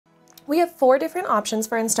We have 4 different options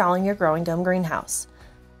for installing your Growing Dome greenhouse.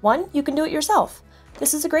 1. You can do it yourself.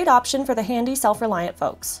 This is a great option for the handy, self-reliant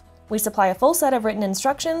folks. We supply a full set of written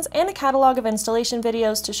instructions and a catalog of installation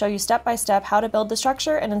videos to show you step-by-step how to build the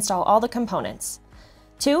structure and install all the components.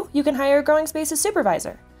 2. You can hire a Growing Spaces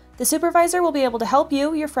supervisor. The supervisor will be able to help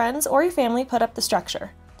you, your friends, or your family put up the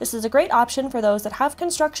structure. This is a great option for those that have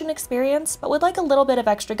construction experience but would like a little bit of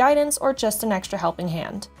extra guidance or just an extra helping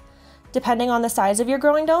hand. Depending on the size of your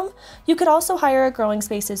growing dome, you could also hire a Growing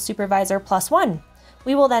Spaces supervisor +1.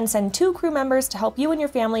 We will then send 2 crew members to help you and your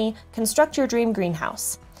family construct your dream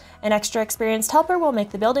greenhouse. An extra experienced helper will make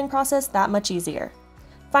the building process that much easier.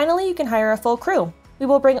 Finally, you can hire a full crew. We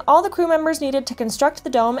will bring all the crew members needed to construct the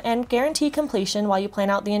dome and guarantee completion while you plan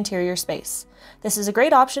out the interior space. This is a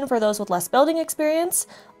great option for those with less building experience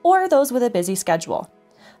or those with a busy schedule.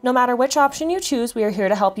 No matter which option you choose, we are here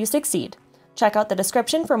to help you succeed. Check out the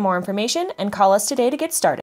description for more information and call us today to get started.